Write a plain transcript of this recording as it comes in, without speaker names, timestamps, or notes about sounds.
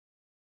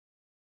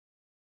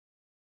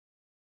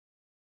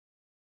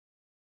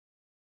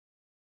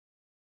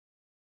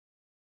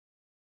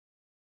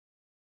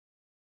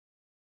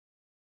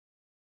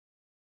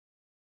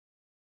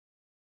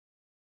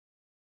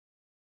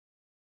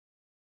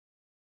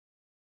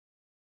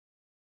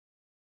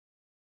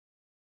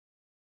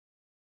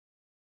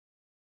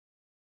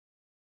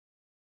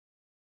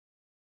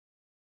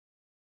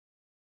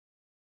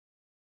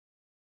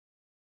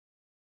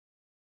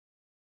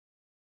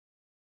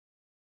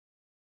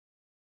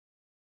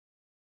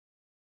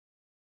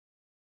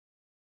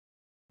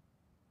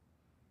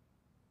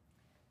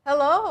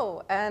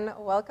Hello, and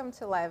welcome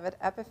to Live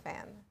at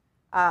Epiphan.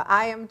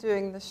 I am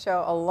doing the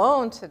show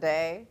alone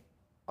today,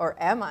 or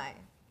am I?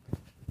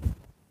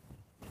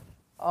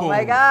 Oh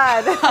my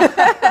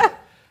God.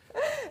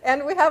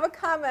 And we have a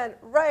comment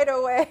right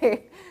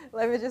away.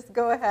 Let me just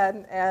go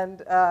ahead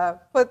and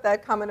put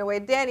that comment away.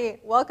 Danny,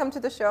 welcome to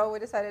the show. We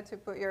decided to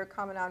put your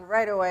comment on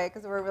right away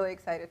because we're really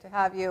excited to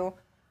have you.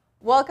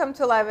 Welcome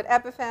to Live at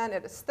Epiphan.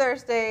 It is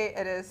Thursday,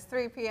 it is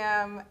 3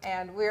 p.m.,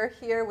 and we're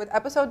here with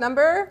episode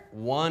number?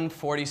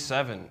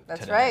 147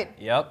 That's today. right.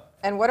 Yep.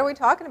 And what are we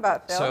talking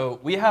about, Phil? So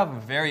we have a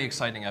very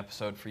exciting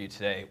episode for you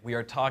today. We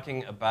are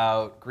talking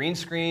about green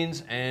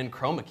screens and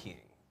chroma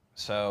keying.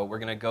 So we're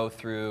going to go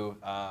through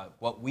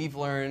what we've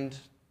learned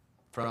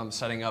from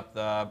setting up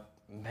the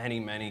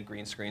many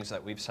green screens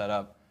that we've set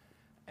up.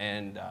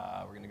 And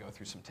we're going to go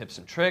through some tips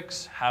and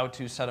tricks, how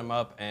to set them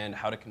up, and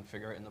how to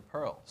configure it in the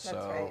Pearl. That's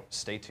right.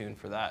 Stay tuned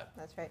for that.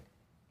 That's right.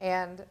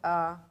 And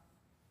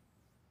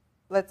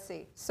let's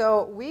see.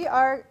 So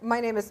my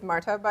name is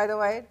Marta, by the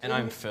way. And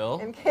I'm Phil.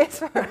 In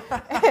case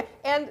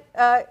and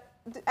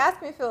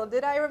ask me, Phil,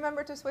 did I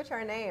remember to switch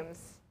our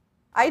names?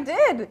 I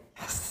did.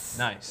 Yes.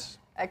 Nice.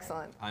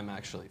 Excellent. I'm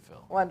actually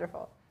Phil.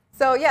 Wonderful.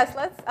 So yes,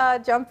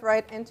 let's jump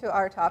right into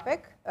our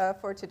topic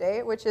for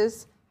today, which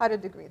is how to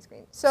do green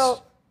screen.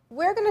 So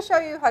we're going to show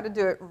you how to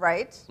do it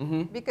right,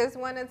 because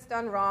when it's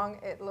done wrong,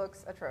 it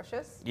looks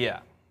atrocious.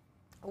 Yeah.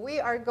 We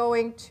are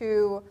going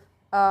to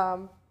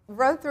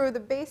run through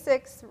the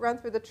basics, run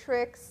through the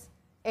tricks,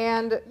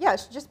 and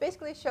just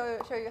basically show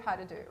you how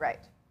to do it right.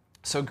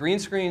 So green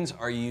screens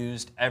are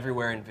used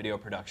everywhere in video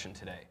production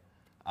today.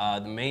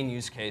 The main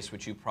use case,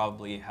 which you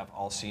probably have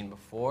all seen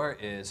before,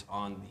 is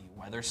on the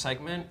weather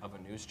segment of a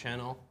news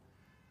channel.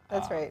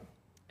 That's right.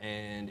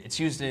 And it's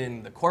used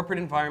in the corporate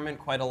environment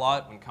quite a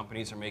lot when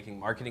companies are making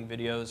marketing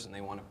videos and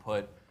they want to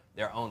put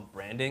their own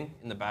branding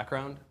in the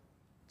background.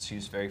 It's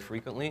used very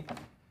frequently.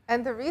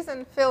 And the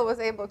reason Phil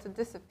was able to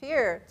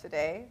disappear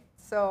today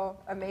so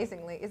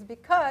amazingly is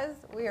because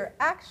we are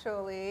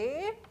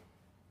actually...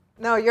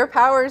 No, your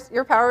powers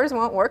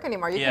won't work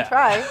anymore. You can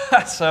try.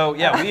 So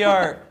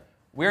yeah,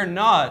 we're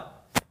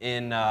not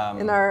in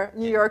our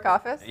New York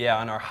office.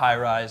 Yeah, in our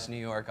high-rise New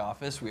York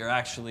office. We are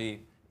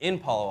actually in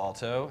Palo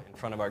Alto, in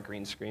front of our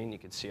green screen. You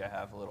can see I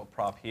have a little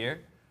prop here.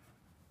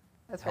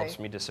 That's Helps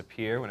me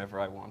disappear whenever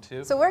I want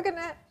to. So we're going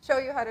to show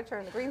you how to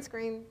turn the green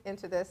screen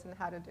into this and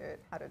how to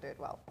do it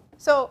well.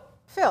 So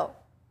Phil,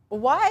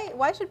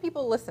 why should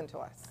people listen to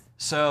us?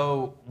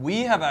 So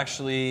we have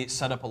actually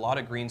set up a lot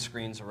of green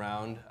screens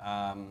around.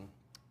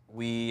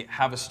 We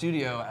have a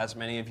studio, as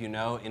many of you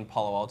know, in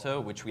Palo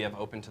Alto, which we have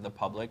opened to the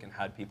public and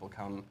had people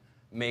come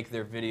make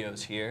their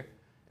videos here.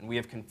 And we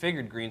have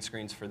configured green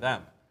screens for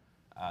them.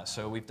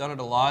 So we've done it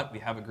a lot. We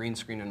have a green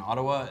screen in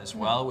Ottawa as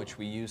well, which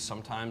we use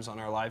sometimes on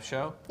our live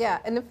show. Yeah,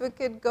 and if we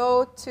could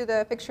go to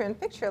the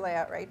picture-in-picture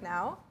layout right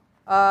now.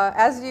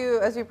 As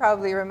you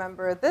probably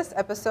remember this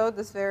episode,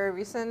 this very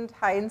recent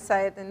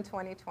Hindsight in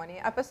 2020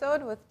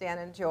 episode with Dan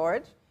and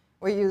George,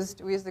 we used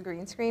the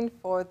green screen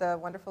for the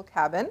wonderful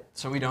cabin.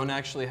 So we don't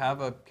actually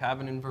have a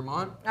cabin in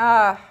Vermont?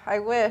 I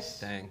wish.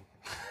 Dang.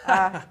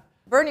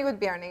 Bernie would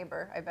be our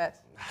neighbor, I bet.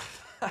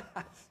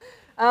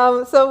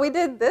 So we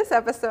did this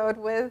episode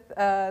with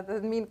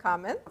the mean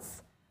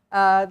comments.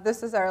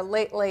 This is our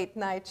late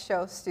night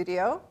show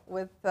studio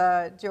with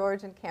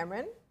George and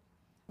Cameron.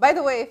 By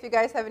the way, if you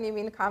guys have any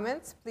mean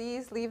comments,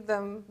 please leave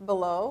them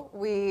below.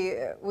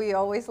 We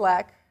always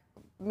lack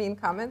mean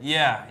comments.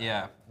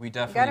 Yeah, we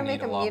definitely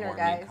need a lot more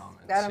mean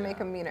comments. Gotta make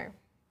them meaner.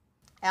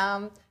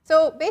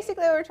 So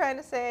basically, we're trying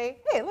to say,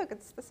 hey, look,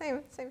 it's the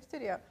same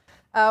studio.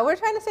 We're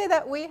trying to say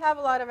that we have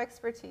a lot of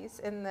expertise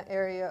in the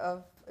area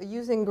of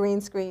using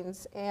green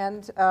screens,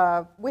 and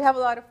we have a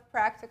lot of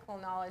practical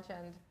knowledge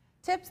and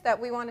tips that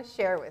we want to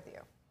share with you.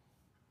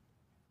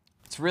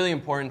 It's really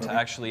important to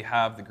actually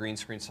have the green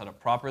screen set up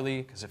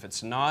properly, because if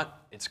it's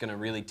not, it's going to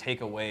really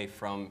take away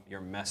from your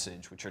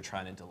message, which you're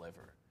trying to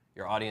deliver.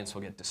 Your audience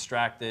will get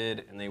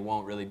distracted, and they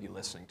won't really be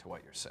listening to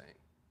what you're saying.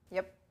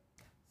 Yep.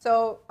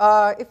 So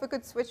if we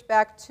could switch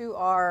back to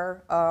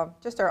our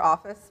just our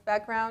office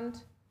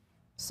background.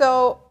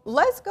 So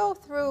let's go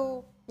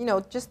through,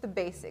 just the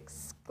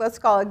basics. Let's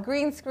call it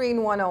Green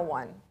Screen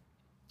 101.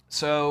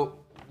 So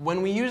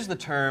when we use the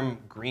term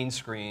green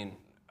screen,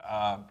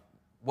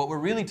 what we're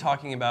really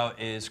talking about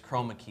is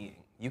chroma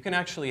keying. You can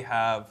actually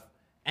have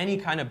any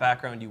kind of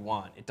background you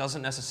want. It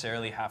doesn't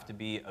necessarily have to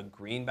be a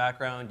green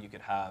background. You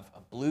could have a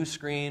blue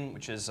screen,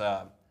 which is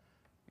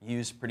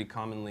used pretty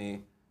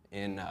commonly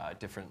in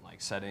different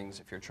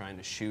settings. If you're trying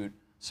to shoot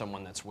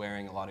someone that's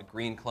wearing a lot of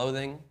green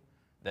clothing,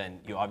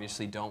 then you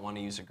obviously don't want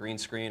to use a green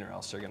screen, or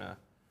else they're going to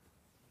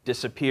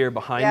disappear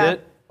behind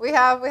it. We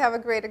have a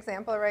great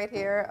example right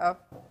here of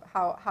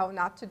how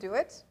not to do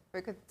it. We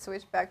could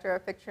switch back to our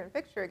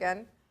picture-in-picture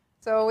again.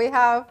 So we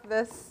have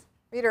this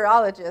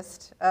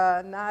meteorologist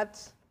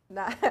not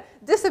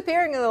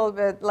disappearing a little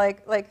bit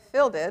like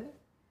Phil did.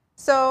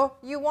 So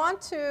you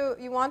want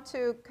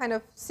to kind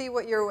of see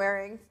what you're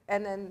wearing,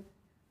 and then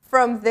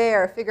from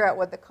there figure out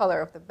what the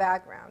color of the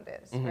background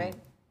is, right?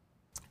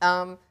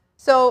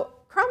 So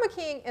chroma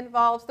keying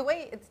involves, the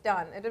way it's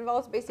done, it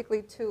involves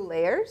basically 2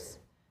 layers.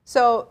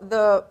 So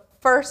the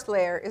first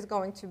layer is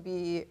going to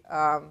be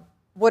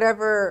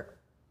whatever,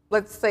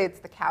 let's say it's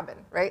the cabin,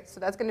 right? So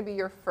that's going to be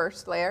your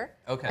first layer.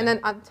 Okay. And then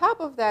on top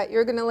of that,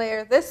 you're going to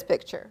layer this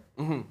picture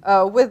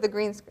with the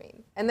green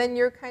screen. And then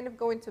you're kind of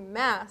going to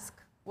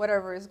mask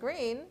whatever is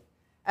green,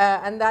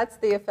 and that's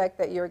the effect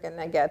that you're going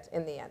to get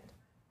in the end.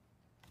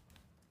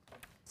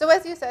 So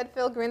as you said,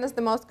 Phil, green is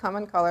the most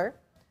common color,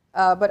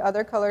 but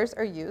other colors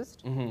are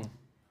used.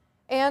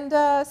 And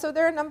so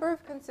there are a number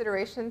of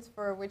considerations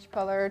for which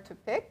color to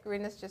pick.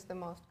 Green is just the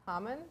most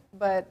common,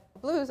 but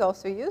blue is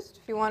also used.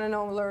 If you want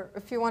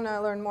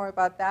to learn more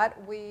about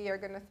that, we are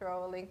going to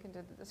throw a link into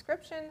the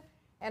description,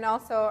 and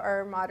also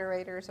our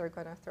moderators are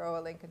going to throw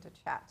a link into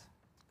chat.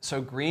 So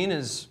green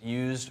is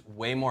used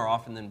way more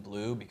often than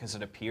blue because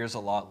it appears a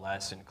lot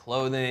less in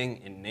clothing,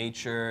 in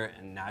nature,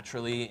 and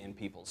naturally in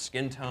people's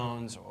skin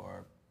tones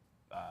or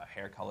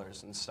hair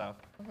colors and stuff.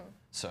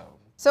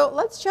 So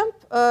let's jump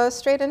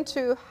straight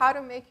into how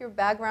to make your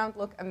background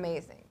look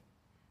amazing.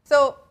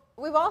 So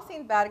we've all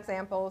seen bad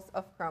examples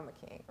of chroma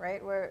keying,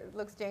 right? Where it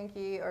looks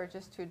janky or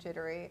just too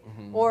jittery,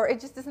 or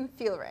it just doesn't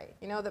feel right.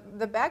 You know,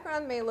 the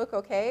background may look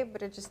okay,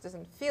 but it just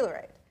doesn't feel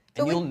right.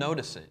 So and you'll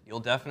notice it.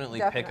 You'll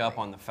definitely pick up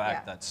on the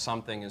fact that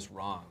something is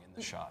wrong in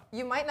the shot.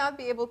 You might not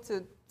be able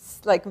to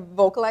like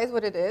vocalize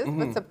what it is,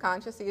 but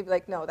subconsciously you'll be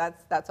like, no,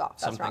 that's off.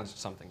 That's wrong.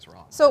 Something's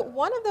wrong. So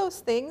one of those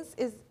things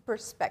is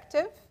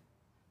perspective.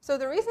 So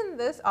the reason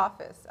this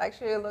office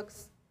actually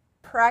looks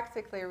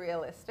practically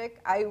realistic,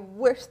 I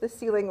wish the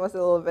ceiling was a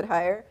little bit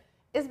higher,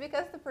 is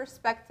because the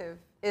perspective,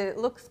 it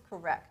looks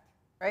correct,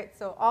 right?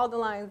 So all the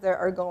lines there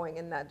are going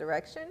in that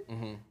direction.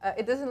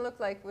 It doesn't look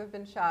like we've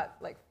been shot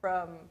like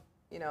from,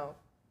 you know,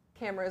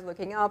 cameras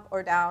looking up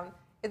or down.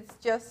 It's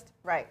just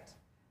right.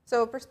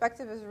 So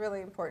perspective is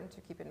really important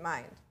to keep in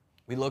mind.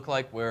 We look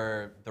like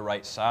we're the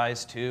right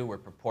size too. We're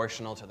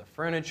proportional to the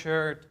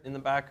furniture in the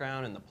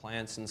background and the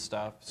plants and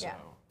stuff. So. Yeah.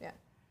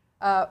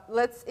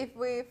 If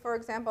we, for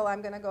example,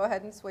 I'm going to go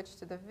ahead and switch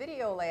to the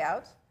video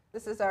layout.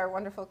 This is our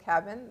wonderful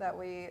cabin that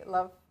we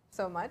love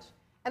so much.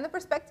 And the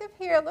perspective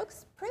here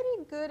looks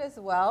pretty good as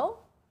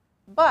well,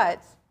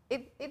 but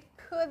it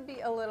could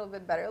be a little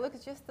bit better. It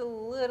looks just a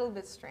little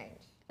bit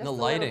strange. And the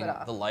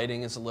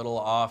lighting is a little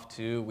off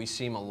too. We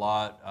seem a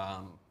lot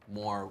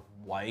more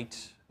white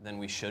than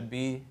we should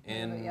be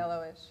in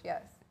yellowish,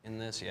 yes. In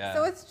this, yeah.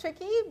 So it's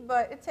tricky,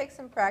 but it takes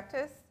some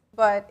practice,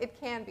 but it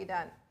can be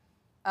done.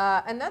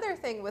 Another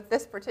thing with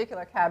this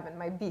particular cabin,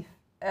 my beef,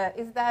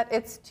 is that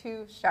it's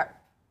too sharp.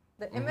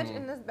 The image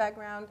in this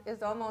background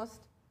is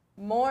almost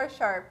more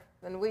sharp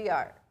than we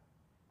are,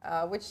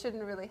 which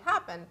shouldn't really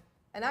happen.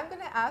 And I'm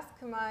going to ask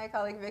my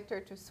colleague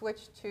Victor to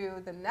switch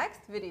to the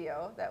next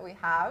video that we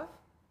have,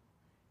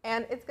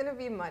 and it's going to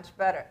be much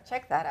better.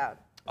 Check that out.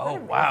 Oh,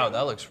 wow,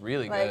 that looks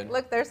really good.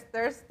 Look, there's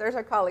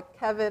our colleague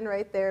Kevin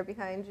right there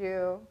behind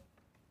you.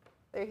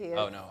 There he is.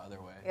 Oh, no,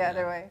 other way. Yeah,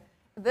 other way.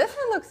 This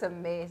one looks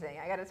amazing,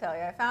 I gotta tell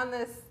you. I found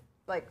this,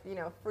 like, you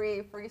know,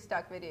 free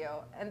stock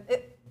video, and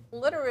it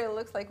literally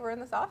looks like we're in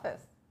this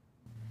office.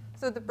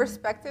 So the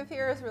perspective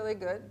here is really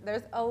good.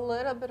 There's a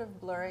little bit of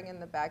blurring in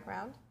the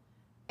background,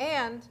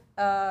 and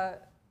the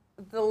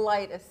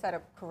light is set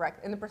up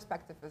correct, and the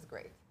perspective is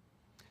great.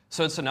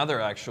 So it's another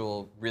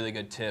actual really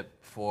good tip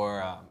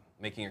for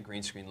making your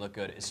green screen look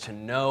good is to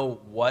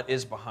know what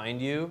is behind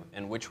you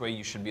and which way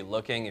you should be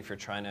looking if you're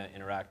trying to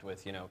interact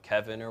with, you know,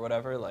 Kevin or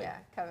whatever. Like, yeah,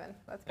 Kevin.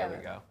 That's Kevin.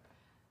 There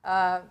we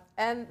go.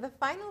 And the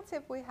final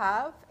tip we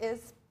have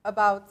is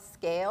about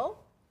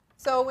scale.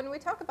 So when we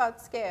talk about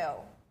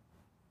scale,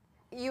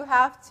 it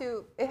has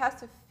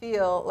to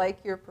feel like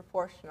you're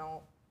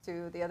proportional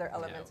to the other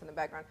elements in the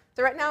background.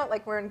 So right now,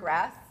 like, we're in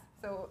grass,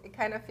 so it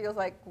kind of feels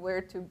like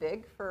we're too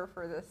big for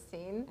this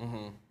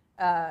scene.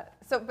 But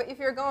if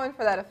you're going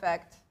for that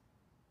effect,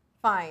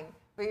 fine.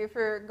 But if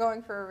you're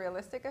going for a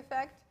realistic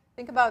effect,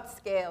 think about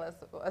scale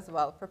as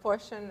well,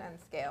 proportion and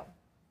scale.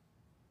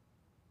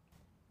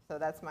 So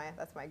that's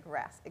my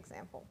grass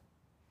example.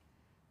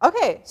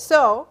 Okay,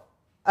 so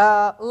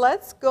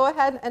let's go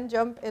ahead and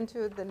jump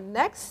into the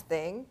next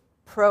thing,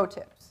 pro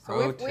tips.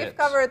 So we've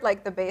covered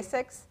like the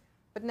basics,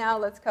 but now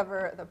let's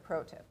cover the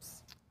pro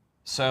tips.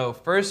 So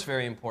first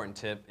very important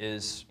tip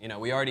is, you know,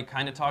 we already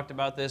kind of talked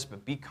about this,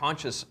 but be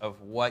conscious of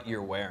what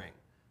you're wearing.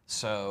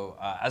 So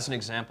as an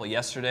example,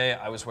 yesterday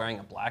I was wearing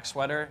a black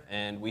sweater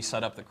and we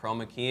set up the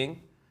chroma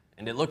keying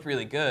and it looked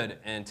really good.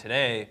 And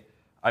today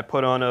I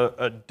put on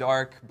a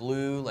dark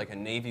blue, like a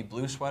navy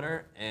blue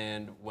sweater,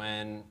 and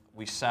when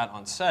we sat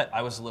on set,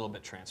 I was a little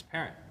bit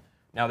transparent.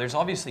 Now there's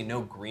obviously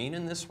no green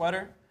in this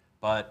sweater,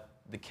 but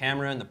the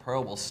camera and the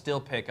pro will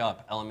still pick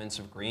up elements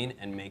of green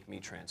and make me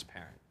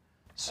transparent.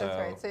 So, that's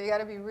right. So you got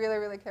to be really,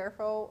 really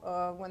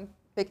careful when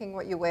picking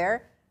what you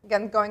wear.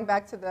 Again, going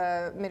back to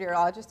the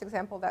meteorologist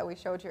example that we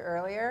showed you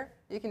earlier,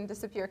 you can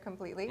disappear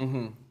completely.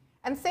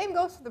 And same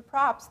goes for the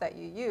props that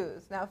you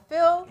use. Now,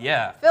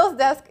 Phil's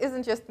desk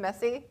isn't just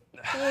messy.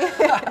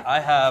 I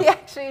have he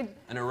actually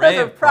an array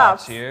of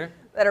props here.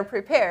 that are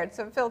prepared.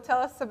 So Phil, tell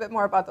us a bit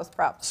more about those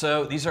props.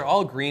 So these are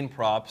all green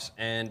props,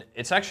 and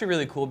it's actually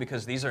really cool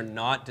because these are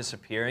not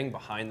disappearing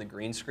behind the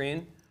green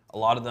screen. A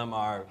lot of them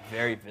are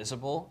very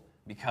visible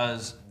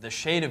because the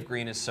shade of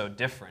green is so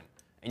different.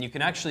 And you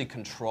can actually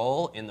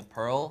control in the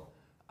Pearl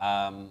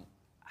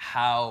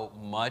how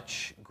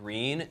much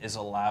green is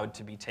allowed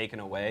to be taken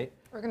away.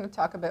 We're going to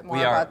talk a bit more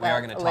about that later. We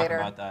are going to talk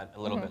about that a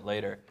little bit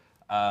later.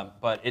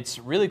 But it's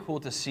really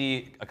cool to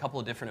see a couple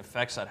of different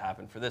effects that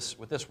happen.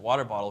 With this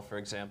water bottle, for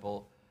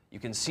example, you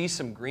can see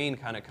some green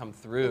kind of come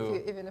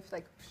through. Even if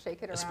like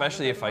shake it around.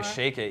 Especially if I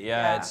shake it,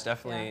 it's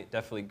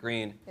definitely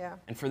green. Yeah.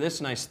 And for this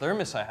nice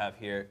thermos I have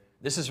here,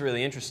 this is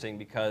really interesting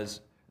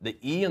because the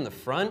E in the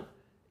front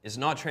is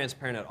not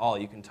transparent at all.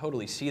 You can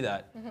totally see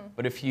that.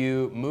 But if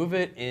you move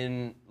it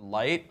in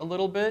light a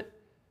little bit,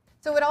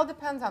 so it all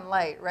depends on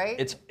light, right?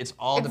 It's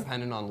all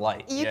dependent on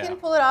light. You can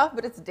pull it off,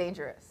 but it's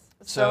dangerous.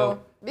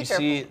 So be you careful.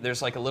 see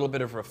there's like a little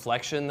bit of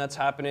reflection that's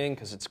happening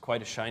because it's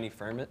quite a shiny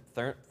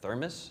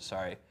thermos,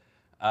 sorry.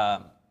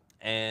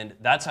 And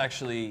that's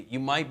actually, you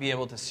might be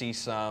able to see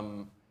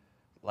some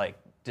like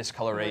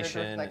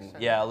discoloration and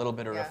a little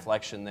bit of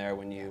reflection there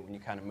when you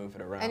kind of move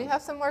it around. And you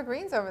have some more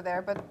greens over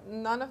there, but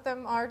none of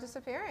them are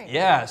disappearing.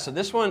 Yeah, so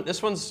this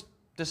one's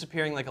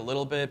disappearing like a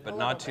little bit, but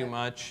not too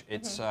much.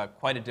 It's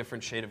quite a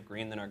different shade of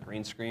green than our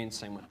green screen.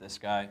 Same with this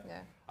guy. Yeah.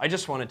 I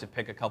just wanted to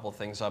pick a couple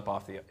things up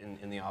off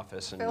in the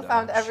office and Phil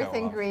found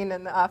everything green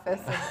in the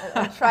office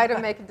and tried to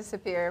make it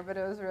disappear, but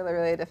it was really,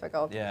 really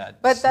difficult. Yeah,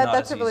 but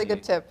that's a really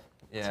good tip.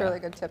 Yeah. It's a really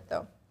good tip,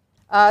 though.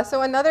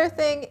 So another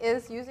thing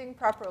is using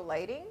proper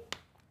lighting.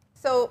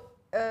 So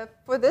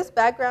for this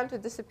background to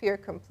disappear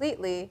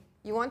completely,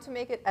 you want to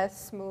make it as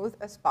smooth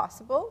as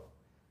possible.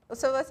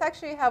 So let's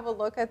actually have a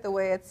look at the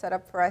way it's set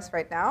up for us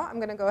right now. I'm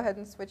going to go ahead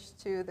and switch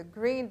to the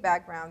green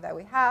background that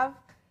we have.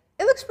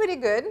 It looks pretty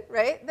good,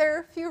 right? There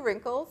are a few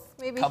wrinkles,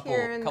 maybe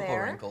here and there. Couple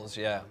wrinkles,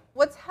 yeah.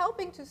 What's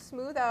helping to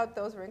smooth out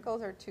those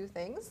wrinkles are two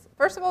things.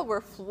 First of all,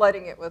 we're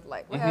flooding it with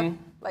light. We have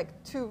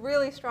like two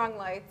really strong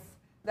lights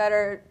that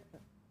are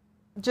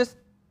just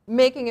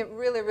making it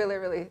really, really,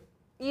 really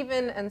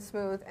even and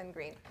smooth and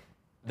green.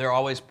 They're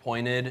always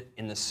pointed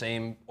in the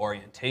same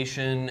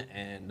orientation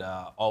and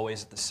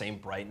always at the same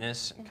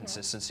brightness and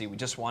consistency. We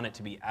just want it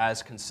to be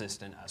as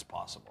consistent as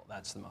possible.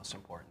 That's the most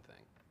important thing.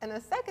 And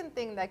the second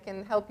thing that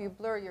can help you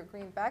blur your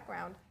green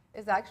background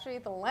is actually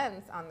the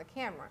lens on the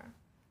camera.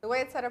 The way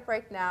it's set up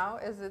right now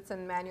is it's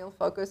in manual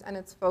focus and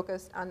it's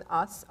focused on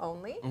us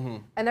only.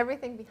 And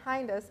everything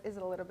behind us is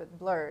a little bit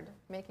blurred,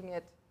 making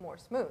it more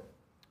smooth.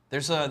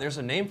 There's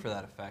a name for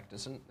that effect,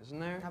 isn't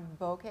there?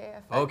 A bokeh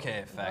effect.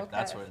 Bokeh effect,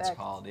 that's what it's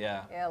called,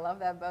 yeah. Yeah, I love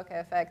that bokeh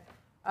effect.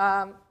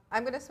 I'm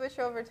going to switch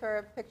over to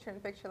our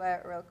picture-in-picture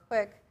layout real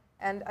quick,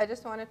 and I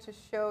just wanted to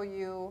show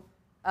you.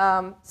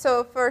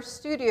 So for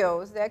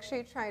studios, they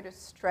actually try to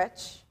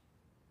stretch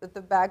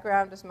the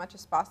background as much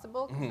as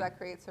possible because that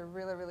creates a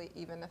really, really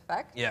even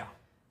effect. Yeah.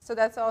 So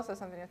that's also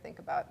something to think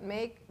about.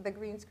 Make the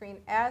green screen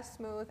as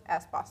smooth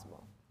as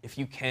possible. If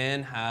you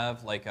can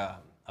have like a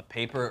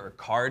paper or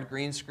card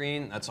green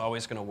screen, that's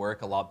always going to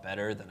work a lot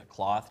better than a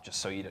cloth, just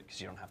so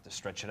because you don't have to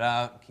stretch it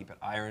out and keep it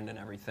ironed and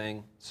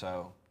everything.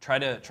 So try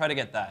to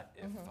get that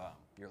if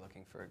you're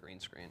looking for a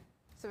green screen.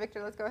 So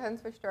Victor, let's go ahead and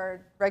switch to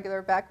our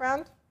regular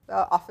background,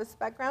 office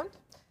background.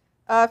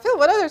 Phil,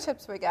 what other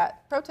tips we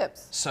got? Pro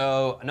tips.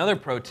 So another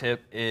pro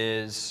tip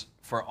is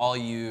for all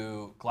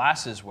you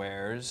glasses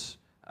wearers,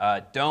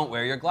 don't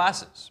wear your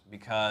glasses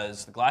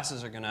because the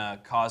glasses are going to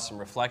cause some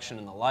reflection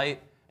in the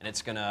light and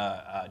it's going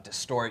to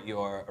distort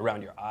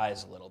around your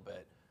eyes a little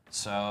bit.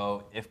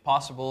 So if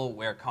possible,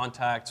 wear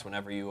contacts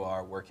whenever you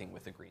are working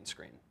with a green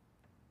screen.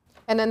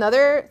 And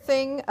another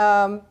thing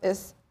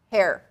is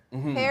hair.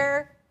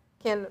 Hair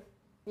can,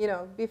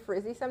 be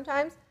frizzy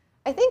sometimes.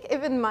 I think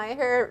even my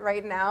hair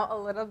right now a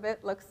little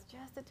bit looks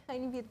just a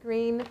tiny bit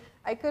green.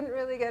 I couldn't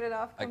really get it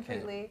off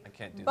completely. I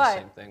can't do the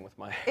same thing with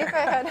my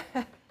hair.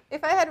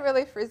 If I had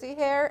really frizzy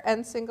hair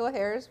and single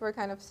hairs were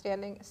kind of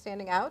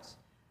standing out,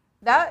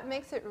 that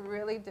makes it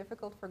really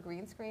difficult for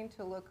green screen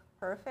to look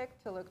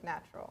perfect, to look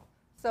natural.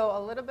 So a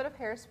little bit of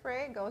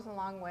hairspray goes a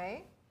long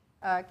way.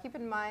 Keep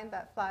in mind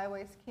that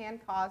flyaways can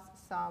cause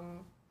some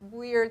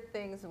weird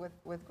things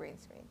with green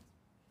screens.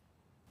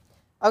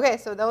 Okay,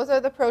 so those are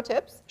the pro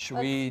tips. Should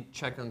we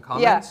check on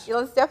comments? Yeah,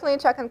 let's definitely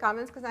check on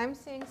comments because I'm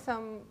seeing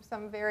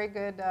some very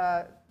good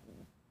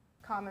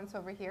comments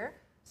over here.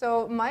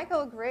 So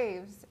Michael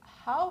Graves,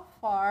 how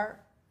far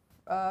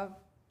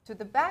to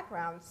the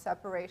background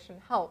separation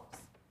helps?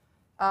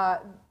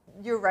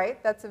 You're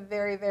right, that's a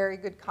very, very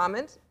good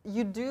comment.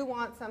 You do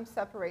want some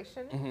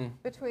separation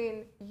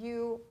between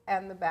you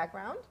and the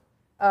background.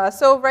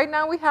 So right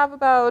now we have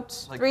about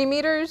like 3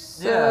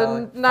 meters,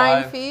 like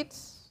 9 feet.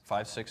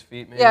 5, 6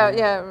 feet maybe?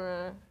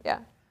 Yeah.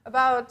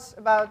 About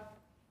that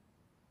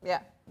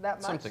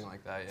much. Something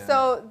like that, yeah.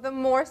 So the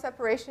more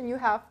separation you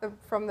have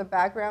from the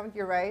background,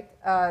 you're right,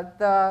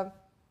 the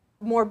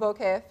more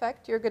bokeh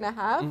effect you're going to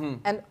have.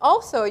 And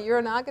also,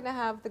 you're not going to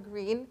have the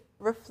green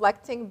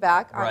reflecting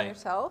back on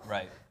yourself.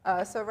 Right.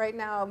 So right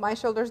now, my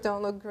shoulders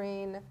don't look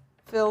green.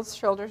 Phil's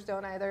shoulders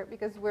don't either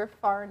because we're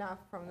far enough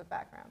from the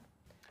background.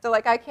 So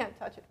like I can't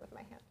touch it with my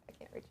hand. I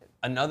can't reach it.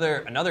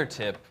 Another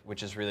tip,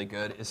 which is really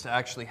good, is to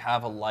actually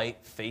have a light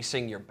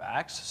facing your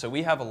backs. So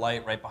we have a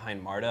light right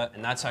behind Marta,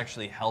 and that's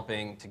actually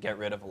helping to get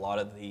rid of a lot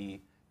of the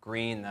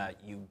green that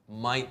you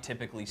might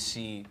typically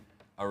see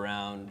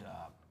around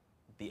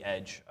the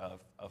edge of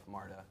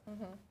Marta.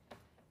 Mm-hmm.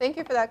 Thank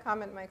you for that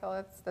comment,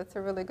 Michael. That's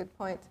a really good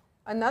point.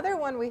 Another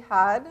one we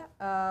had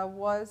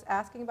was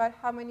asking about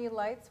how many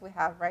lights we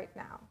have right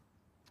now.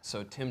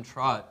 So Tim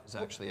Trott is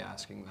actually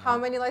asking that. How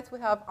many lights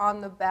we have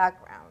on the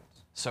background?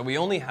 So we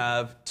only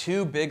have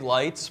 2 big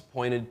lights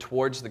pointed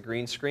towards the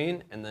green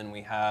screen, and then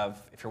we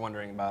have, if you're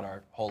wondering about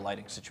our whole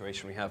lighting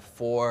situation, we have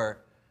 4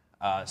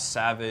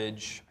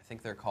 Savage, I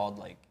think they're called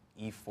like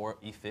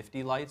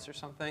E50 lights or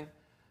something.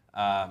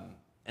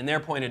 And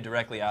they're pointed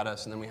directly at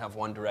us, and then we have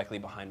one directly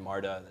behind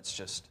Marta that's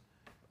just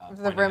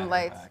the rim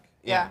lights.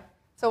 Yeah.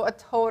 So a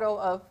total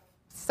of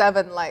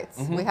 7 lights.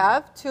 Mm-hmm. We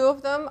have 2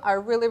 of them are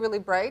really, really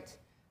bright,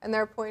 and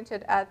they're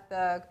pointed at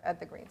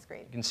the green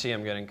screen. You can see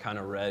I'm getting kind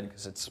of red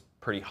because it's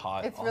pretty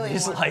hot. It's all really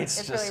these warm. lights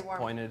It's just really warm.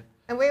 pointed.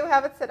 And the way we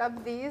have it set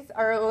up, these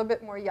are a little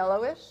bit more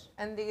yellowish,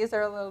 and these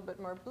are a little bit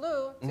more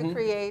blue to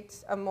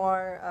create a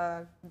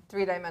more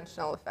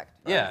 3-dimensional effect.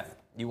 Yeah,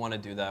 you want to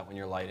do that when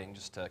you're lighting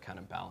just to kind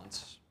of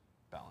balance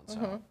out.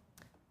 All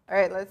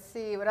right, let's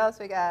see what else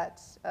we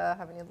got.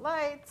 How many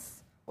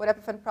lights? What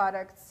Epiphan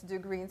products do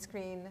green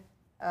screen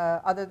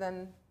other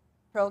than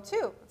Pearl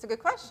 2? It's a good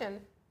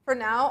question. For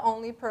now,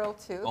 only Pearl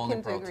 2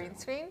 can do green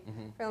screen.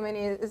 Pearl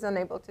Mini is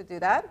unable to do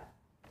that.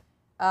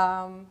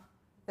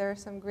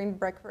 There's some green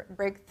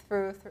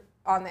breakthrough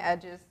on the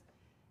edges.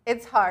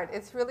 It's hard.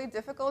 It's really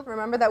difficult.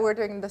 Remember that we're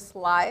doing this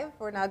live.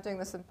 We're not doing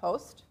this in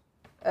post.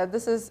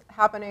 This is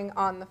happening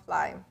on the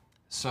fly.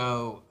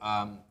 So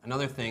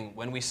another thing,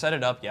 when we set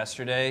it up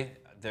yesterday,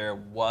 there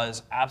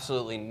was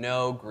absolutely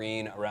no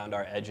green around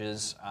our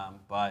edges,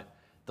 but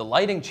the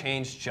lighting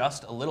changed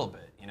just a little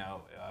bit. You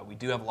know, we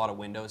do have a lot of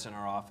windows in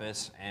our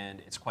office, and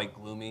it's quite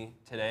gloomy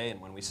today.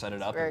 And when we set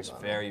it up, it was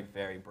very,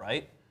 very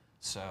bright.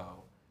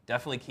 So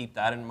definitely keep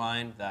that in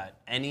mind, that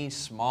any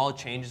small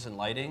changes in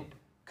lighting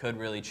could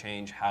really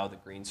change how the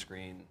green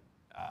screen,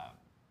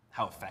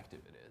 how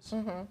effective it is.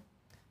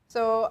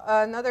 So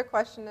another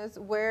question is,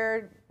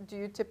 where do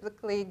you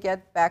typically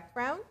get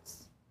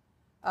backgrounds?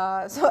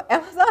 So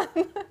Amazon.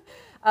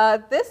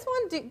 This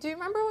one, do you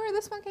remember where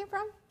this one came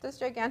from? This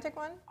gigantic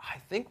one? I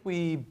think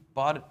we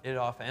bought it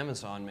off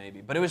Amazon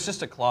maybe, but it was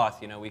just a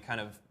cloth. You know, we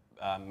kind of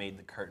made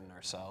the curtain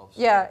ourselves.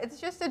 Yeah,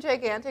 it's just a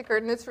gigantic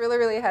curtain. It's really,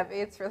 really heavy.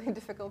 It's really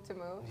difficult to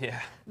move.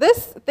 Yeah.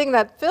 This thing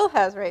that Phil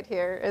has right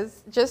here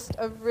is just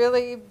a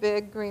really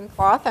big green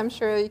cloth. I'm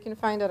sure you can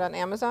find it on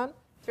Amazon.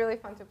 It's really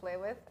fun to play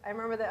with. I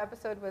remember the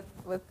episode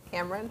with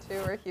Cameron, too,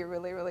 where he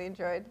really, really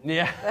enjoyed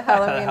the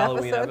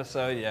Halloween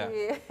episode. Yeah.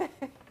 He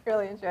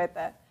really enjoyed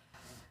that.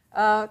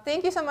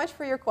 Thank you so much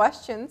for your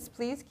questions.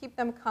 Please keep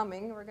them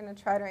coming. We're going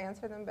to try to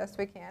answer them best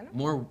we can.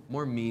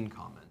 More mean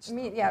comments.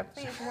 Yeah,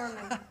 please, more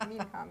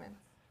mean comments.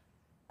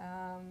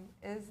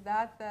 Is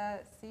that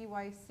the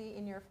CYC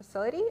in your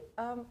facility?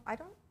 I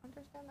don't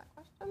understand that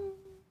question.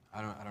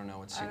 I don't know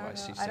what CYC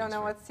stands for. I don't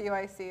know what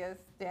CYC is.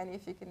 Danny,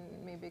 if you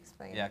can maybe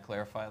explain. Yeah,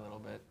 clarify a little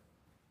bit.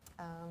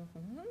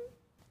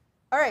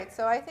 All right,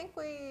 so I think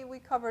we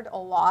covered a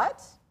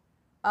lot.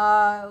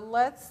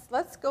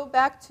 Let's go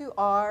back to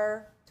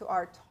our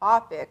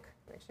topic.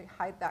 Actually,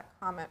 hide that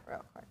comment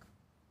real quick.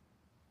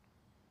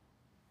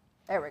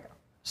 There we go.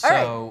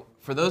 So,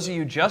 for those of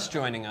you just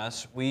joining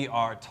us, we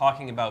are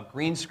talking about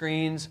green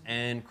screens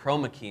and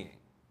chroma keying.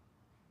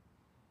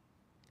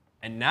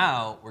 And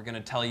now we're going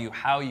to tell you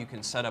how you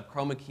can set up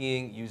chroma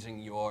keying using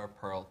your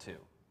Pearl 2.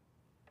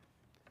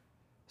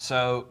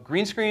 So,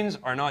 green screens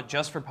are not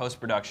just for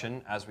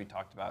post-production, as we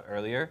talked about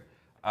earlier.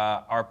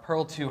 Our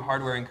Pearl 2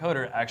 hardware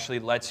encoder actually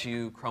lets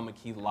you chroma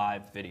key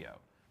live video.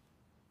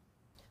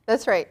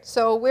 That's right.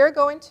 So we're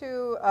going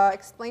to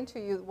explain to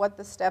you what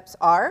the steps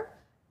are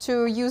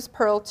to use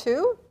Pearl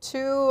 2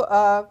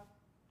 to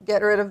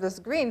get rid of this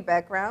green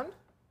background.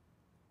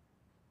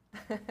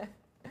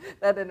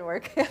 That didn't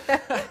work.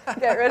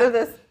 Get rid of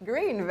this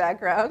green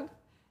background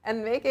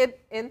and make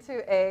it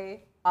into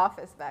a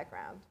office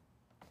background.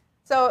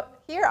 So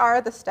here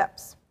are the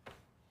steps.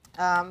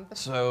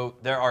 So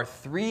there are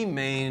 3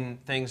 main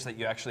things that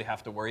you actually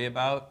have to worry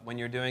about when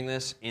you're doing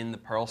this in the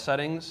Pearl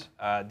settings.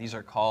 These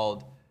are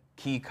called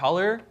key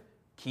color,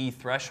 key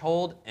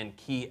threshold, and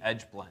key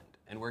edge blend.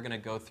 And we're going to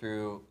go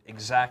through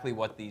exactly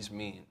what these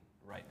mean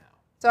right now.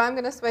 So I'm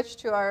going to switch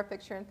to our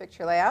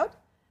picture-in-picture layout.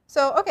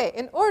 So, okay,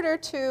 in order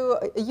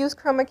to use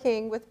chroma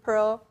keying with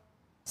Pearl,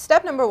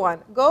 step number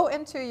 1, go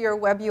into your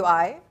web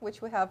UI,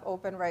 which we have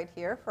open right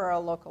here for our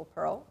local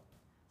Pearl.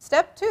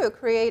 Step 2,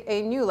 create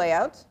a new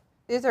layout.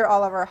 These are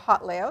all of our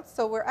hot layouts.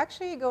 So we're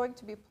actually going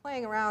to be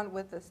playing around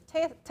with this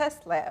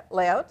test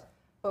layout,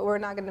 but we're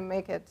not going to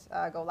make it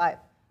go live.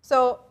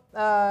 So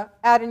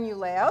add a new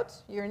layout.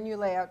 Your new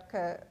layout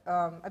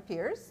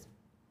appears.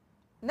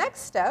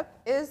 Next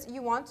step is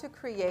you want to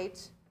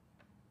create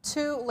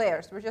 2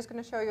 layers. We're just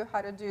going to show you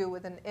how to do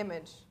with an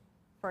image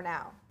for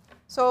now.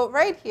 So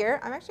right here,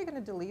 I'm actually going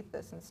to delete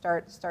this and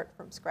start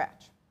from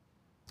scratch.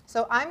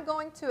 So I'm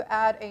going to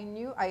add a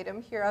new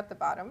item here at the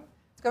bottom.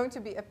 It's going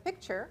to be a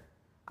picture.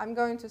 I'm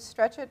going to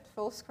stretch it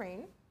full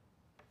screen.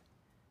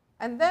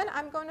 And then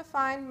I'm going to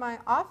find my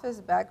office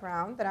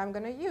background that I'm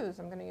going to use.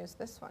 I'm going to use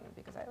this one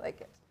because I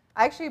like it.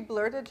 I actually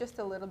blurred it just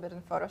a little bit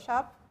in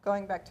Photoshop,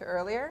 going back to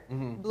earlier.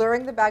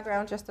 Blurring the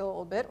background just a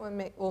little bit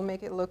will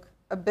make it look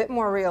a bit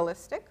more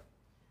realistic.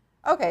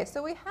 OK,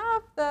 so we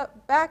have the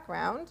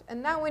background,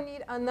 and now we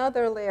need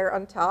another layer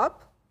on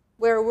top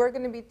where we're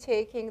going to be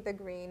taking the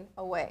green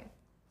away.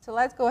 So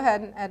let's go ahead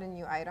and add a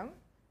new item.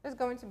 There's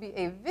going to be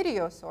a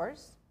video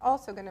source,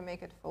 also going to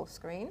make it full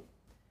screen.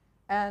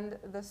 And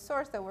the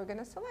source that we're going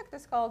to select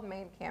is called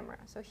main camera.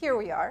 So here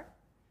we are.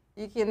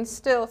 You can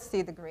still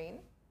see the green.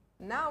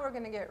 Now we're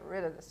going to get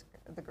rid of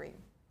the green.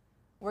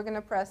 We're going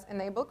to press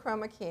Enable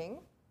Chroma Keying.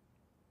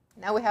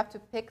 Now we have to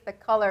pick the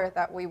color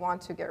that we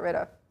want to get rid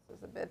of. This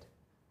is a bit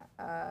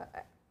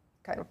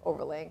kind of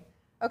overlaying.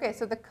 OK,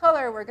 so the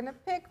color we're going to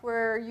pick,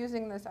 we're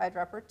using this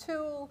eyedropper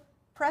tool,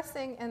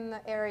 pressing in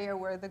the area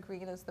where the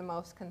green is the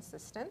most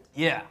consistent.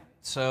 Yeah.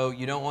 So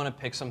you don't want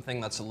to pick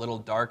something that's a little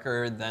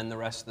darker than the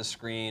rest of the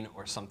screen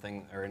or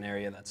something or an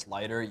area that's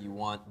lighter. You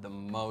want the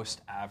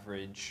most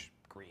average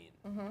green.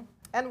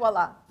 And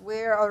voila,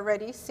 we're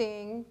already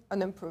seeing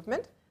an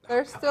improvement.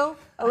 There's still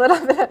a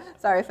little bit.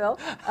 Sorry, Phil.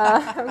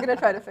 I'm going to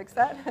try to fix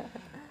that.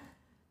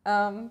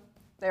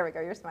 There we go.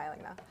 You're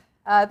smiling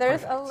now.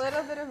 There's a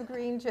little bit of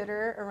green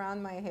jitter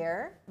around my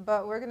hair,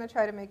 but we're going to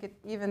try to make it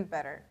even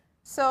better.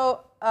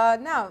 So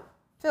now,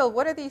 Phil,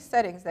 what are these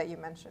settings that you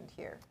mentioned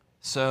here?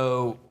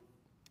 So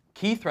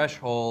key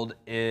threshold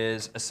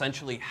is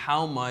essentially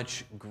how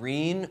much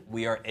green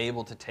we are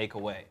able to take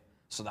away.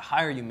 So the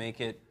higher you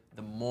make it,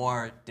 the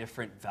more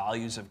different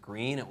values of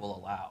green it will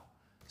allow.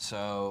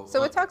 So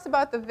it talks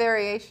about the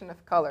variation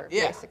of color,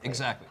 basically. Yeah,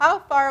 exactly. How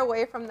far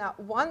away from that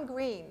one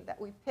green that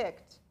we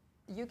picked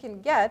you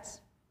can get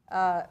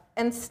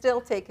and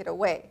still take it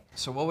away.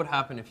 So what would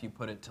happen if you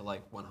put it to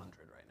like 100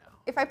 right now?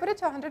 If I put it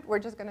to 100, we're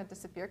just going to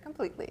disappear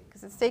completely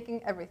because it's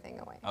taking everything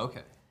away.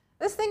 OK.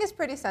 This thing is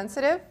pretty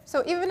sensitive.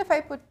 So even if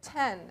I put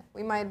 10,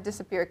 we might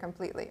disappear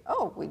completely.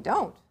 Oh, we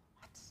don't.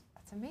 What?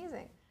 That's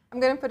amazing. I'm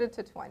going to put it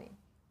to 20.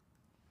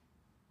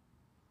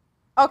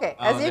 OK,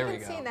 as you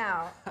can see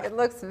now, it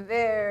looks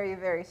very,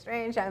 very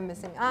strange. I'm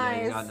missing eyes.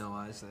 Yeah, you got no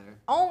eyes there.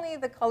 Only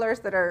the colors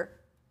that are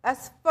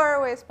as far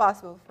away as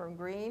possible from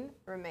green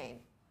remain.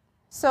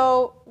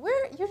 So we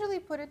usually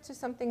put it to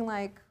something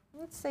like,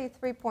 let's say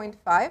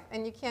 3.5,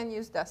 and you can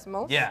use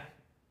decimals. Yeah,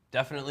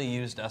 definitely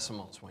use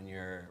decimals when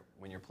you're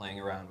playing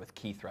around with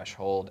key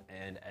threshold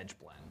and edge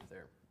blend.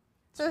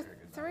 So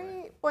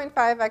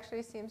 3.5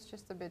 actually seems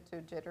just a bit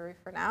too jittery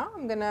for now.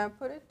 I'm going to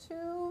put it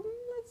to,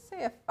 let's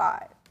say, a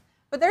 5.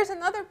 But there's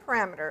another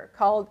parameter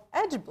called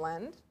edge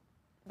blend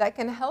that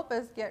can help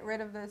us get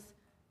rid of this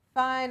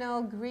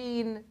final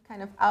green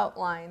kind of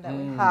outline that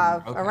we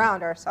have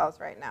around ourselves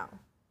right now.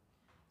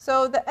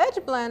 So the edge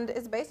blend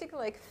is basically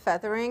like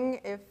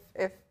feathering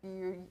if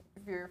you're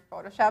a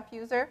Photoshop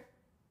user.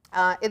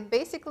 It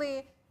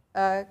basically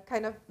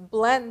kind of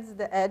blends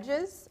the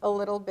edges a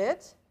little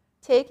bit,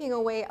 taking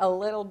away a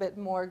little bit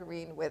more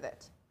green with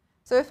it.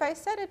 So if I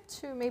set it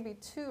to maybe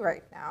 2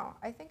 right now,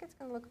 I think it's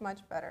going to look much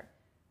better.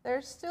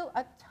 There's still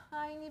a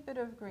tiny bit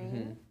of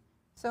green,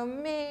 so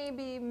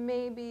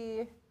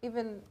maybe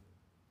even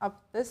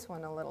up this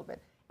one a little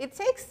bit. It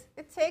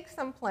takes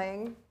some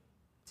playing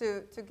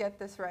to get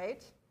this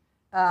right.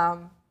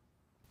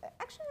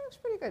 Actually, it looks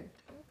pretty good.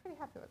 I'm pretty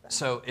happy with that.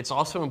 So it's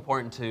also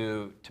important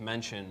to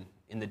mention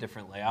in the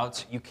different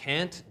layouts, you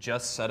can't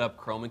just set up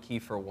chroma key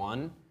for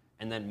one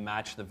and then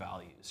match the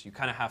values. You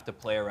kind of have to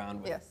play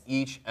around with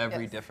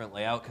every different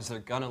layout because they're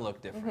going to look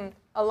different.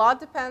 A lot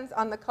depends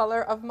on the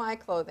color of my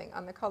clothing,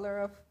 on the color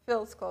of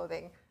Phil's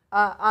clothing,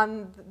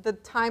 on the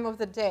time of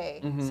the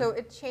day. So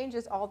it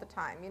changes all the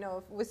time. You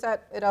know, if we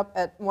set it up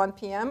at 1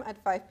 p.m.,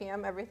 at 5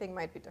 p.m., everything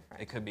might be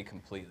different. It could be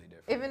completely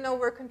different. Even though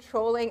we're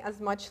controlling as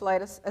much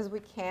light as we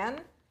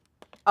can,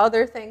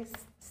 other things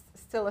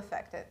still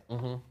affect it.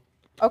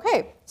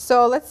 OK,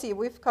 so let's see.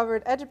 We've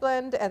covered edge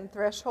blend and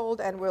threshold,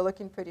 and we're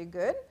looking pretty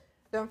good.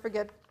 Don't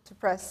forget to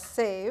press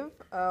save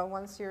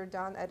once you're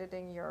done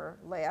editing your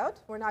layout.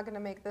 We're not going to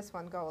make this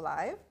one go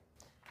live.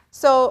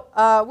 So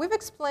we've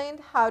explained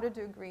how to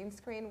do green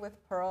screen with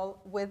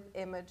Pearl with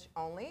image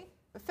only.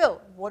 But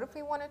Phil, what if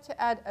we wanted to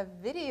add a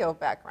video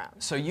background?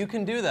 So you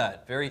can do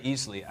that very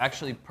easily.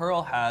 Actually,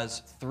 Pearl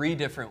has 3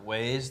 different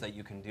ways that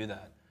you can do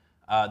that.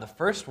 The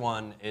first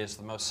one is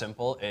the most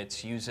simple.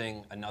 It's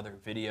using another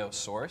video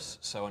source,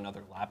 so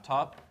another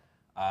laptop.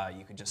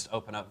 You could just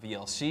open up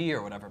VLC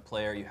or whatever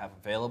player you have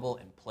available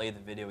and play the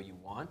video you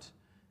want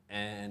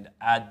and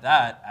add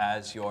that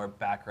as your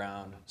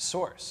background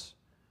source.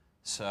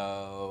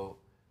 So,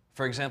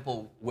 for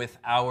example, with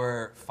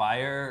our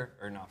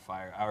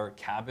our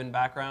cabin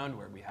background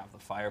where we have the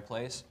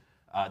fireplace,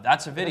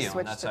 that's a video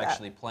and that's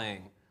actually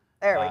playing.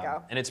 There we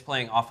go. And it's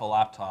playing off a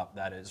laptop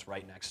that is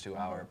right next to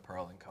our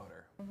Pearl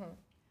encoder.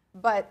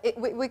 But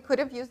we could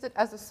have used it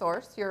as a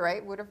source. You're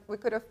right. We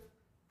could have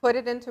put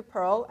it into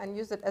Perl and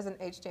used it as an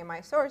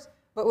HDMI source.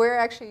 But we're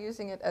actually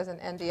using it as an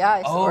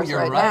NDI source. Oh, you're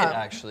right right. now.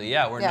 Actually,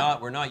 yeah,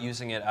 we're not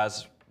using it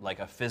as like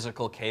a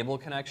physical cable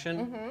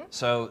connection. Mm-hmm.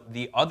 So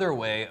the other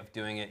way of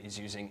doing it is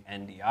using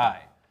NDI,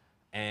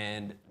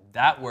 and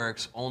that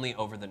works only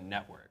over the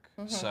network.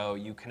 Mm-hmm. So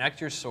you connect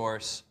your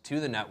source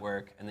to the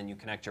network, and then you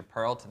connect your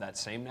Perl to that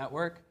same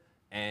network,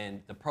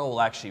 and the Perl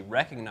will actually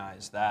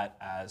recognize that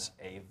as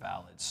a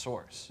valid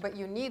source. But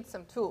you need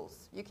some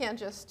tools. You can't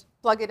just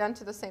plug it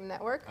into the same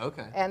network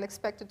and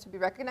expect it to be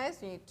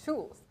recognized. You need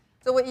tools.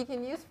 So what you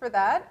can use for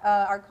that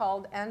are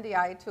called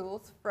NDI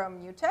tools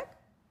from NewTek.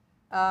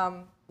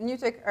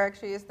 NewTek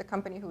actually is the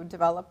company who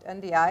developed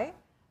NDI.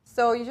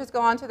 So you just go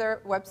onto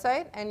their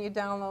website and you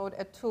download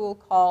a tool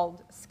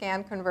called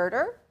Scan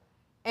Converter,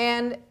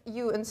 and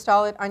you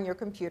install it on your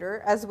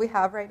computer, as we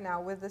have right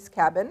now with this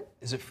cabin.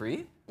 Is it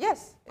free?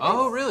 Yes.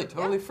 Oh, really?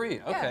 Totally free.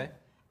 Okay.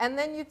 Yeah. And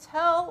then you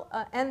tell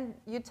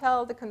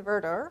the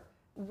converter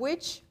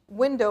which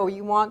window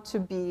you want to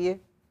be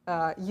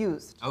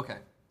used. Okay.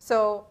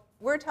 So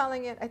we're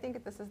telling it, I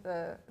think this is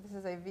a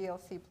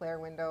VLC player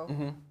window.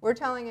 Mm-hmm. We're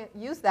telling it,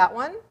 use that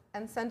one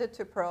and send it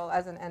to Perl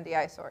as an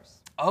NDI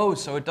source. Oh,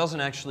 so it doesn't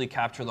actually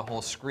capture the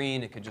whole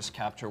screen. It could just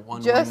capture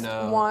one just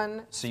window.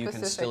 One so you can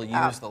specific still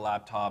app. use the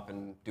laptop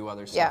and do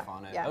other stuff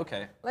on it. Yeah.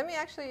 Okay. Let me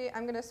actually,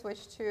 I'm going to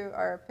switch to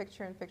our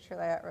picture-in-picture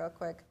layout real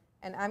quick.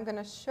 And I'm going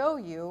to show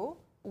you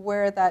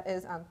where that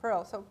is on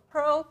Perl. So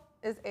Perl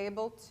is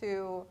able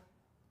to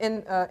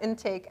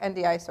intake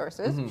NDI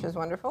sources, which is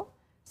wonderful.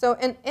 So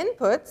in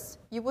inputs,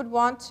 you would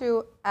want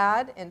to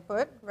add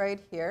input right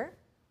here.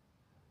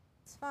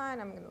 It's fine.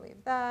 I'm going to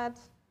leave that.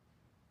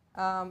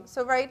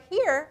 So right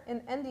here in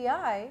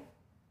NDI,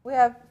 we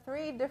have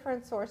 3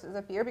 different sources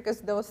up here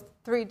because those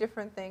 3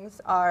 different things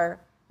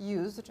are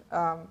used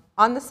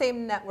on the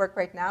same network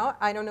right now.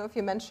 I don't know if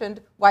you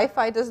mentioned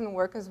Wi-Fi doesn't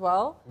work as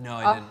well. No,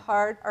 I didn't.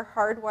 Our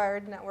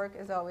hardwired network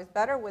is always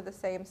better with the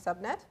same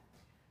subnet.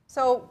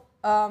 So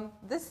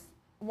this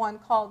one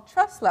called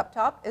Trust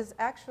Laptop is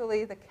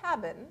actually the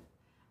cabin,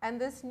 and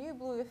this new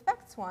Blue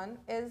Effects one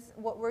is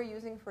what we're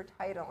using for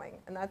titling,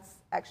 and that's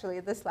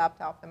actually this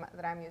laptop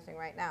that I'm using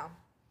right now.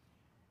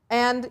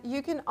 And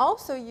you can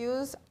also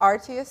use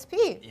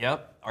RTSP.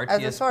 Yep,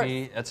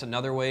 RTSP, that's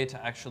another way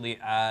to actually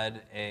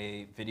add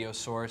a video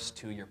source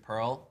to your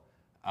Perl.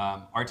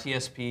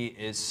 RTSP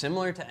is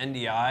similar to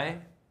NDI,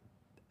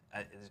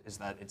 is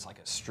that it's like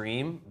a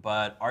stream,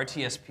 but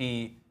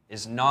RTSP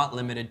is not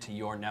limited to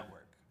your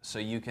network. So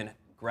you can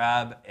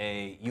grab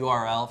a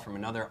URL from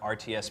another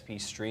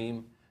RTSP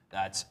stream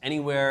that's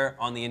anywhere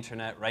on the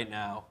internet right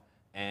now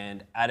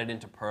and add it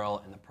into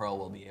Perl, and the Perl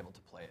will be able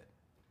to play it.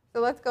 So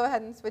let's go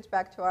ahead and switch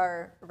back to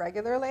our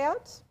regular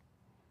layout.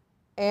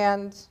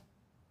 And, this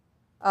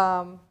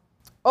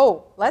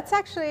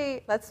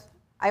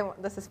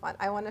is fun.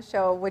 I want to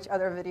show which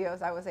other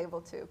videos I was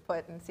able to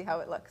put and see how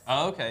it looks.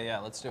 Oh, okay, yeah,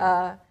 let's do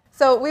it.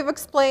 So we've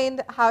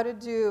explained how to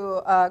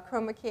do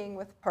chroma keying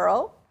with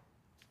Perl.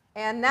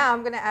 And now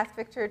I'm going to ask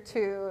Victor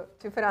to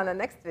put on the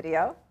next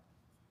video.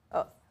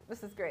 Oh,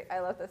 this is great. I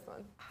love this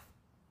one.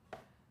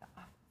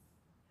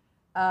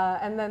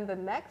 And then the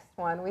next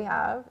one we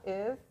have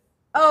is,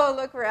 oh,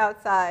 look, we're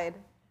outside.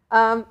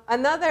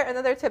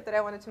 Another tip that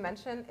I wanted to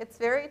mention, it's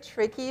very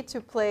tricky to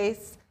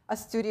place a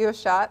studio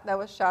shot that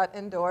was shot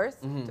indoors,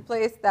 to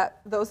place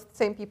those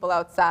same people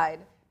outside,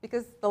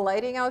 because the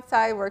lighting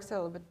outside works a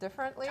little bit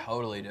differently.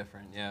 Totally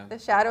different, yeah. The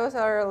shadows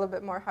are a little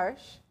bit more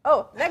harsh.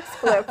 Oh, next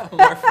clip.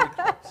 More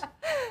frequent.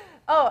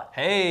 Oh.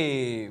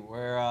 Hey,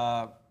 we're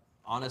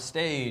on a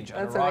stage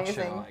at a rock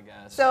show, I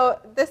guess. So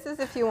this is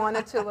if you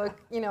wanted to look,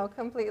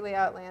 completely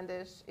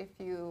outlandish. If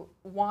you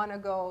want to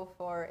go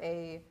for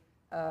a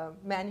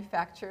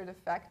manufactured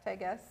effect, I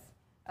guess,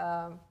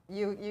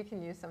 you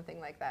can use something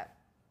like that.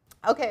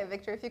 Okay,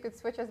 Victor, if you could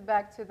switch us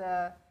back to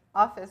the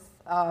office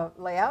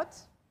layout.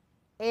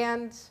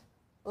 And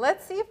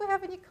let's see if we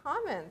have any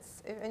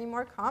comments, any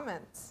more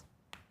comments.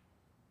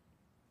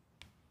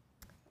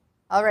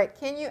 All right,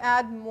 can you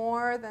add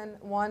more than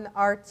one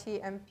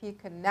RTMP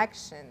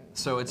connection?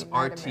 So it's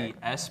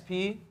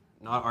RTSP,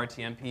 not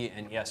RTMP,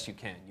 and yes, you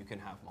can. You can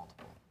have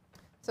multiple.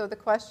 So the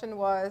question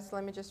was,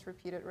 let me just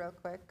repeat it real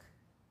quick.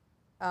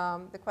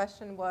 The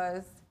question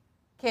was,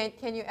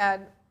 can you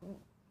add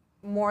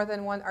more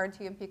than one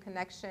RTMP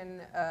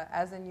connection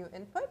as a new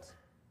input?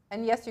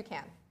 And yes, you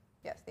can.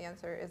 Yes, the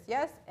answer is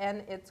yes,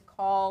 and it's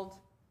called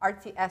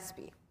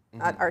RTSP,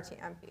 not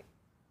RTMP.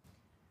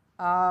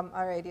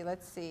 Alrighty,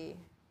 let's see.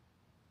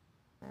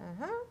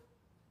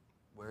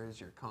 Where is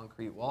your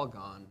concrete wall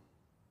gone?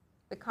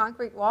 The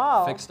concrete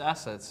wall. Fixed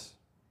assets.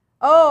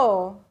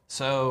 Oh.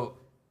 So.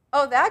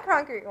 Oh, that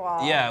concrete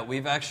wall. Yeah,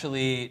 we've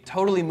actually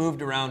totally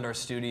moved around our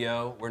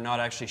studio. We're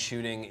not actually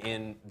shooting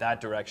in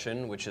that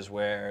direction, which is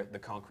where the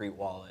concrete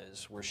wall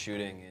is. We're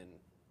shooting in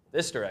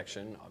this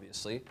direction,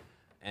 obviously.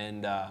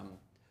 And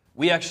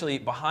we actually,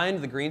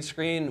 behind the green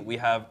screen, we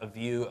have a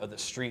view of the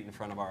street in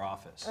front of our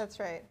office. That's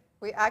right.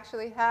 We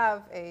actually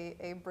have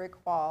a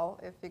brick wall,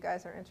 if you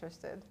guys are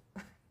interested.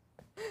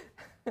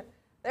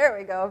 There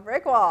we go,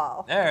 brick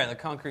wall. There, the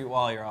concrete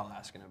wall you're all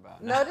asking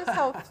about. Notice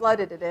how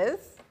flooded it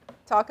is.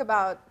 Talk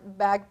about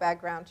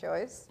background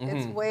choice.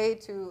 It's way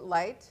too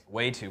light.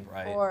 Way too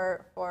bright.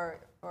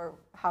 For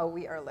how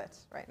we are lit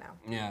right now.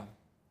 Yeah.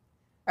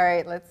 All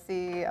right, let's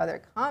see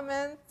other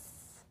comments.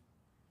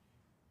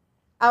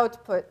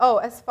 Output. Oh,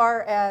 as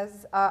far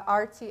as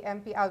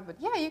RTMP output.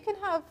 Yeah, you can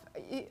have,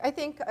 I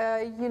think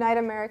Unite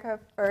America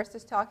First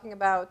is talking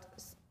about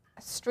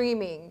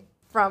streaming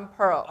from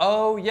Perl.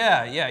 Oh,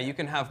 yeah, yeah. You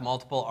can have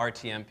multiple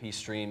RTMP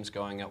streams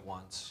going at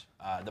once.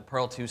 The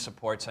Perl 2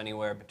 supports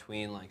anywhere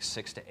between like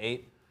 6 to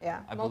 8.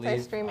 Yeah,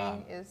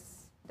 multi-streaming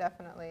is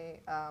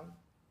definitely.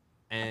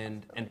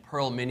 And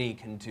Perl Mini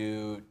can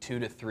do 2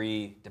 to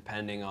 3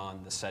 depending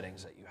on the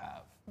settings that you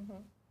have.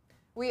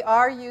 We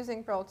are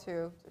using Perl 2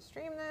 to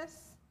stream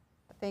this.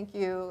 Thank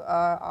you,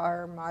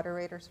 our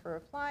moderators, for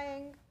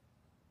replying.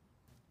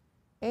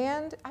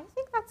 And I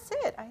think that's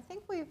it. I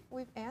think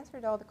we've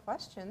answered all the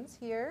questions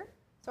here.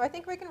 So I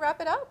think we can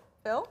wrap it up.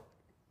 Phil?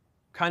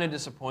 Kind of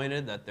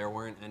disappointed that there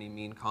weren't any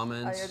mean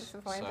comments. Oh, you're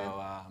disappointed?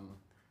 So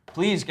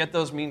please get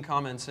those mean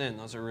comments in.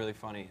 Those are really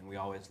funny, and we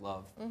always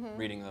love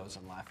reading those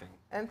and laughing.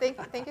 And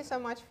thank you so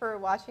much for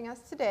watching us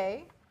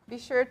today. Be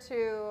sure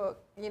to,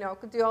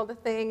 do all the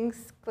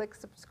things. Click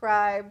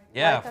subscribe.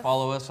 Yeah, like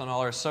follow us on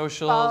all our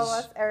socials. Follow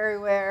us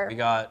everywhere. We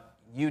got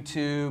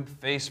YouTube,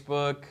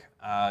 Facebook,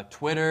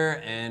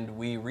 Twitter, and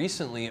we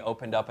recently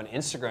opened up an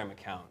Instagram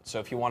account. So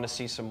if you want to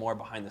see some more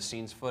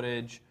behind-the-scenes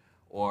footage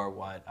or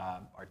what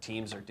our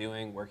teams are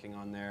doing, working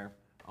on their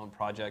own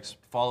projects,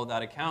 follow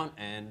that account,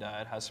 and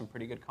it has some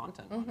pretty good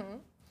content on it.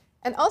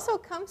 And also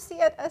come see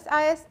us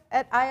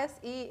at ISE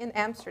in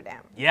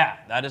Amsterdam. Yeah,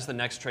 that is the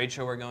next trade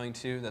show we're going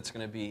to. That's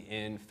going to be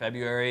in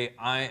February.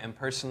 I am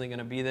personally going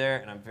to be there,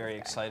 and I'm very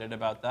excited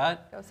about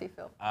that. Go see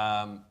Phil.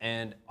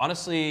 And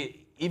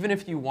honestly, even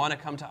if you want to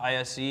come to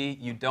ISE,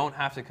 you don't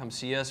have to come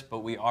see us, but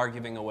we are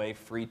giving away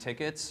free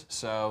tickets.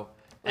 So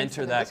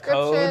enter that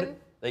code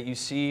that you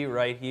see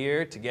right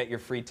here to get your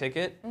free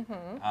ticket.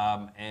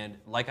 And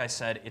like I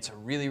said, it's a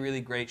really, really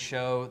great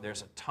show.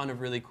 There's a ton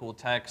of really cool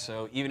tech.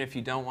 So even if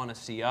you don't want to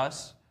see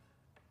us,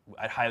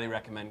 I'd highly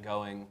recommend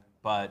going.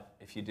 But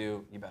if you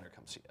do, you better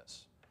come see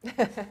us.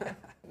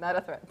 Not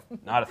a threat.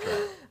 Not a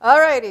threat.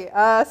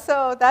 Alrighty,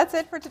 so that's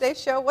it for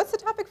today's show. What's the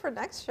topic for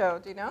next show?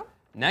 Do you know?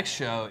 Next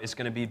show is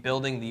going to be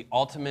building the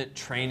ultimate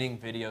training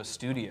video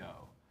studio,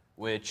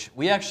 which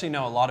we actually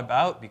know a lot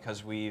about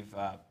because we've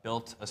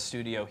built a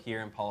studio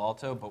here in Palo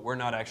Alto, but we're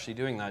not actually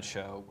doing that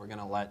show. We're going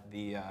to let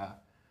the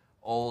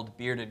old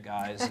bearded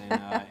guys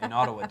in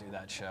Ottawa do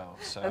that show.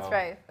 So That's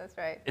right, that's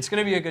right. It's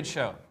going to be a good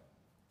show.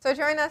 So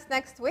join us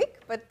next week,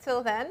 but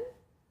till then.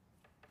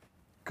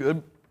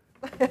 Good.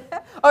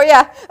 Oh,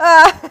 yeah.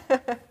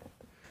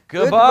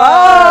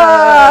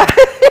 Goodbye.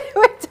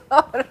 We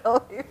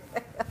totally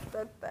failed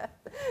at that.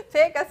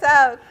 Take us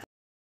out.